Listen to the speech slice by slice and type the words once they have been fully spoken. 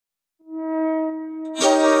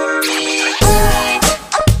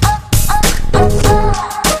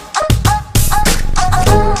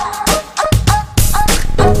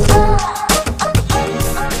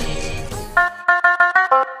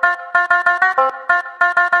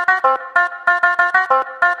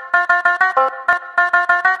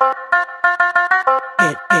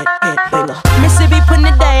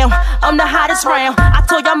this round. I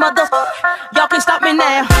told y'all mother, y'all can't stop me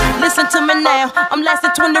now. Listen to me now, I'm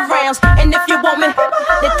lasting 20 rounds. And if you want me,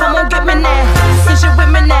 then come on get me now. Since you with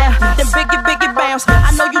me now, then biggie bounce.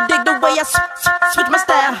 I know you dig the way I switch my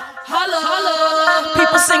style. Holla, holla.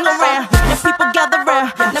 People sing around, now people gather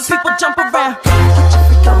round, now people jump around. Get your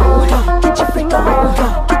freak on, get your freak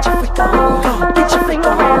on, get your freak on, get your freak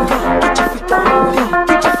on, get your freak on,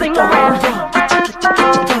 get your freak on,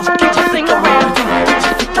 get your sing around, get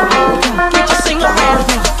your sing around,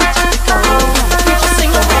 get your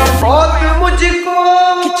sing around. और मुझको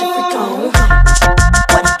get your freak on.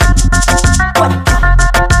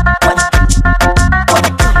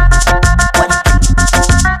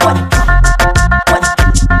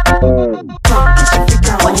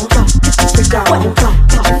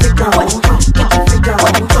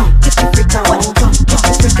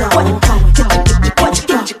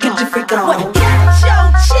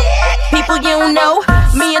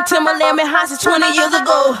 Since 20 years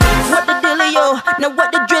ago, what the dealio? Now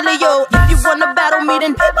what the drillio? If you wanna battle me,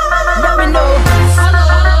 then let me know.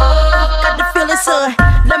 Got the feeling, son.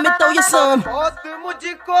 Let me throw you some.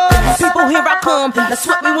 People, here I come. Now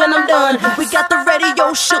sweat me when I'm done. We got the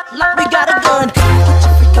radio shook like we got a gun. Get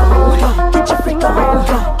your freak on, get your freak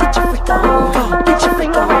on, get your freak on.